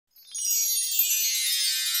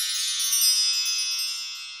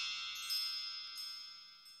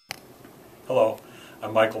Hello,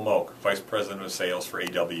 I'm Michael Moak, Vice President of Sales for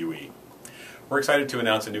AWE. We're excited to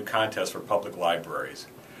announce a new contest for public libraries.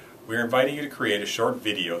 We're inviting you to create a short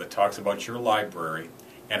video that talks about your library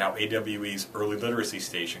and how AWE's early literacy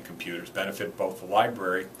station computers benefit both the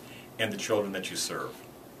library and the children that you serve.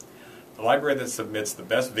 The library that submits the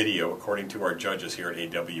best video, according to our judges here at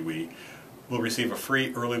AWE, will receive a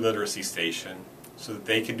free early literacy station so that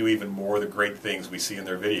they can do even more of the great things we see in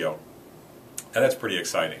their video. Now that's pretty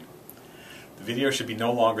exciting. The video should be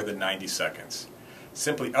no longer than 90 seconds.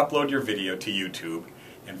 Simply upload your video to YouTube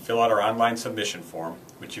and fill out our online submission form,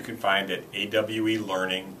 which you can find at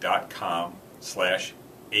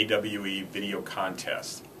awelearning.com/AWE video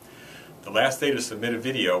contest. The last day to submit a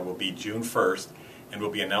video will be June 1st, and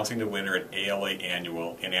we'll be announcing the winner at ALA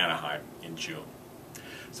Annual in Anaheim in June.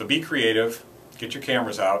 So be creative, get your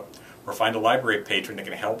cameras out, or find a library patron that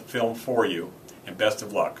can help film for you, and best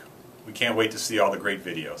of luck. We can't wait to see all the great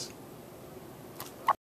videos.